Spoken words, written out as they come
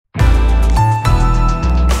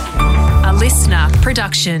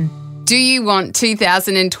production. Do you want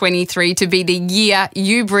 2023 to be the year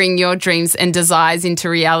you bring your dreams and desires into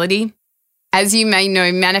reality? As you may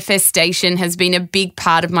know, manifestation has been a big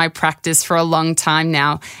part of my practice for a long time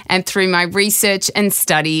now, and through my research and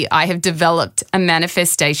study, I have developed a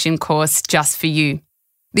manifestation course just for you.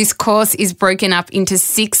 This course is broken up into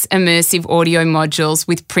 6 immersive audio modules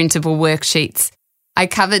with printable worksheets. I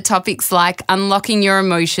cover topics like unlocking your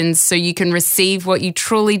emotions so you can receive what you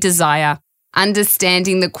truly desire,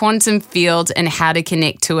 understanding the quantum field and how to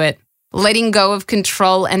connect to it, letting go of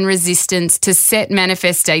control and resistance to set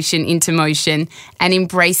manifestation into motion, and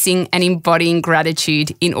embracing and embodying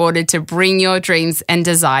gratitude in order to bring your dreams and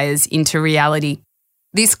desires into reality.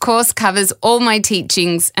 This course covers all my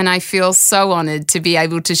teachings, and I feel so honoured to be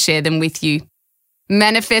able to share them with you.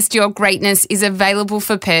 Manifest Your Greatness is available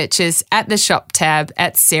for purchase at the shop tab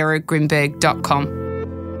at sarahgrimberg.com.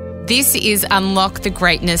 This is Unlock the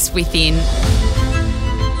Greatness Within.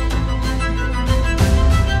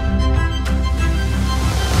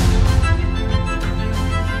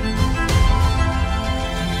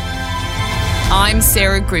 I'm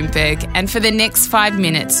Sarah Grimberg, and for the next 5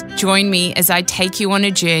 minutes, join me as I take you on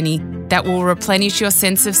a journey that will replenish your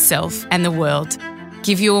sense of self and the world,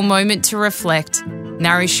 give you a moment to reflect,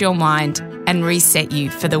 nourish your mind, and reset you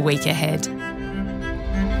for the week ahead.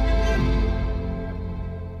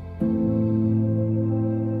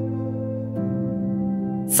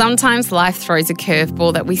 Sometimes life throws a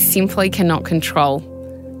curveball that we simply cannot control.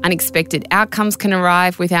 Unexpected outcomes can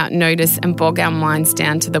arrive without notice and bog our minds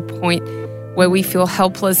down to the point where we feel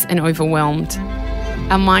helpless and overwhelmed.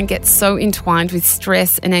 Our mind gets so entwined with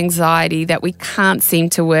stress and anxiety that we can't seem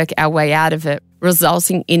to work our way out of it,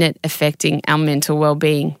 resulting in it affecting our mental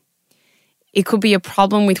well-being. It could be a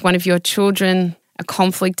problem with one of your children, a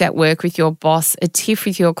conflict at work with your boss, a tiff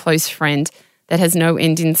with your close friend that has no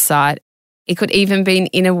end in sight. It could even be an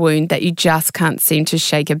inner wound that you just can't seem to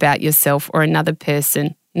shake about yourself or another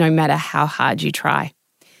person, no matter how hard you try.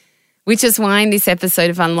 Which is why in this episode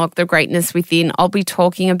of Unlock the Greatness Within, I'll be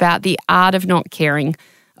talking about the art of not caring,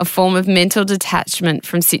 a form of mental detachment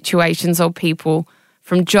from situations or people,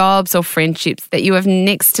 from jobs or friendships that you have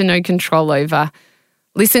next to no control over.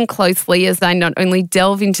 Listen closely as I not only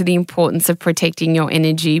delve into the importance of protecting your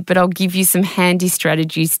energy, but I'll give you some handy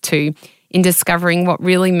strategies too in discovering what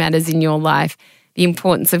really matters in your life, the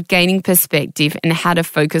importance of gaining perspective and how to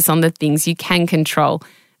focus on the things you can control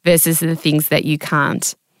versus the things that you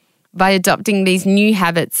can't. By adopting these new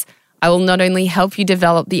habits, I will not only help you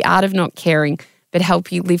develop the art of not caring, but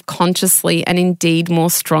help you live consciously and indeed more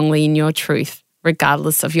strongly in your truth,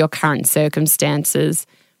 regardless of your current circumstances.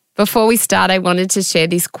 Before we start, I wanted to share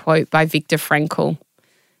this quote by Viktor Frankl.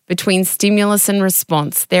 Between stimulus and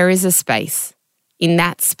response, there is a space. In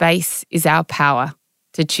that space is our power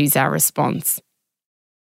to choose our response.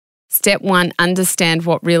 Step 1, understand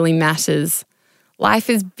what really matters.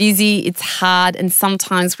 Life is busy, it's hard, and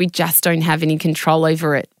sometimes we just don't have any control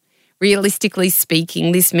over it. Realistically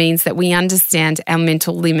speaking, this means that we understand our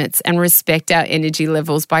mental limits and respect our energy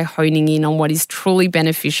levels by honing in on what is truly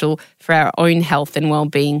beneficial for our own health and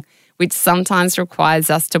well-being, which sometimes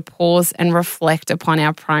requires us to pause and reflect upon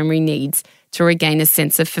our primary needs to regain a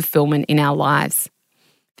sense of fulfillment in our lives.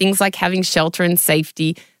 Things like having shelter and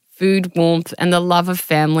safety, food, warmth, and the love of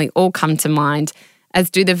family all come to mind, as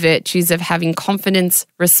do the virtues of having confidence,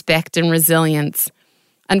 respect, and resilience.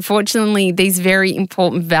 Unfortunately, these very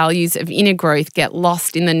important values of inner growth get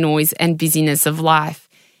lost in the noise and busyness of life,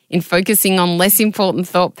 in focusing on less important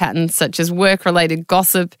thought patterns such as work-related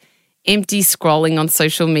gossip, empty scrolling on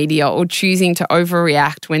social media, or choosing to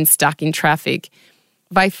overreact when stuck in traffic.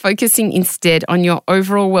 By focusing instead on your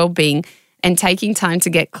overall well-being and taking time to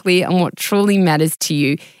get clear on what truly matters to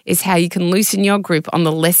you is how you can loosen your grip on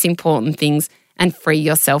the less important things and free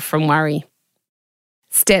yourself from worry.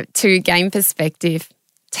 Step 2, gain perspective.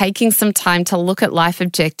 Taking some time to look at life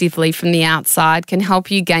objectively from the outside can help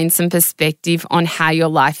you gain some perspective on how your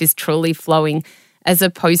life is truly flowing, as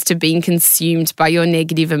opposed to being consumed by your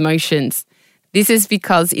negative emotions. This is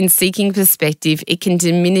because in seeking perspective, it can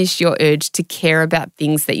diminish your urge to care about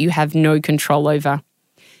things that you have no control over.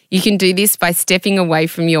 You can do this by stepping away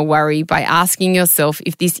from your worry, by asking yourself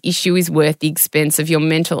if this issue is worth the expense of your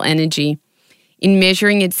mental energy, in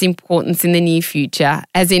measuring its importance in the near future,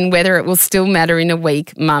 as in whether it will still matter in a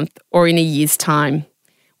week, month, or in a year's time.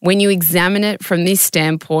 When you examine it from this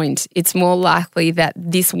standpoint, it's more likely that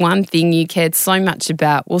this one thing you cared so much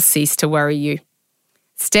about will cease to worry you.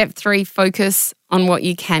 Step 3, focus on what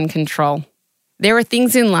you can control. There are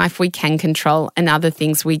things in life we can control and other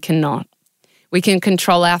things we cannot. We can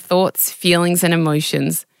control our thoughts, feelings, and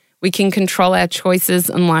emotions. We can control our choices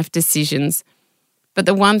and life decisions. But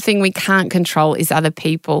the one thing we can't control is other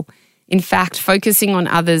people. In fact, focusing on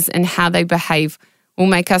others and how they behave will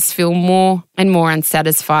make us feel more and more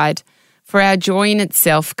unsatisfied. For our joy in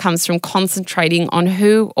itself comes from concentrating on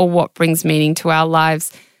who or what brings meaning to our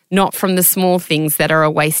lives, not from the small things that are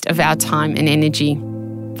a waste of our time and energy.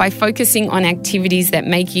 By focusing on activities that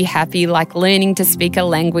make you happy, like learning to speak a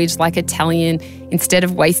language like Italian instead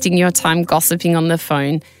of wasting your time gossiping on the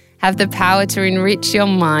phone, have the power to enrich your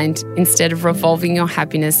mind instead of revolving your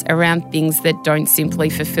happiness around things that don't simply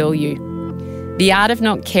fulfill you. The art of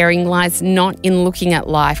not caring lies not in looking at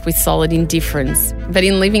life with solid indifference, but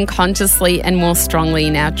in living consciously and more strongly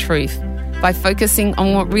in our truth. By focusing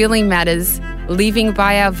on what really matters, living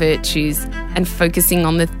by our virtues, and focusing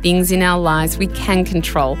on the things in our lives we can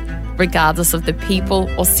control, regardless of the people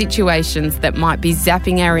or situations that might be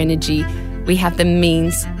zapping our energy, we have the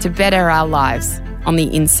means to better our lives on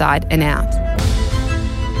the inside and out.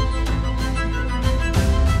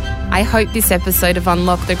 I hope this episode of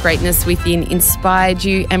Unlock the Greatness Within inspired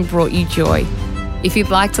you and brought you joy. If you'd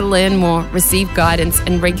like to learn more, receive guidance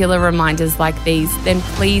and regular reminders like these, then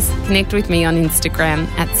please connect with me on Instagram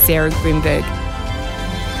at Sarah Grimberg.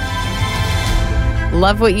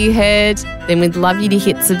 Love what you heard? Then we'd love you to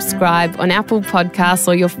hit subscribe on Apple Podcasts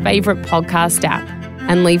or your favourite podcast app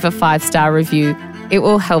and leave a 5-star review. It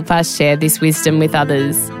will help us share this wisdom with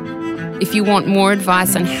others. If you want more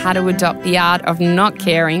advice on how to adopt the art of not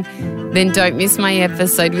caring, then don't miss my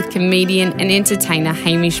episode with comedian and entertainer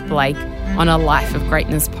Hamish Blake on a Life of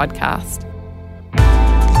Greatness podcast.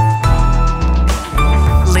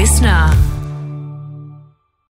 Listener.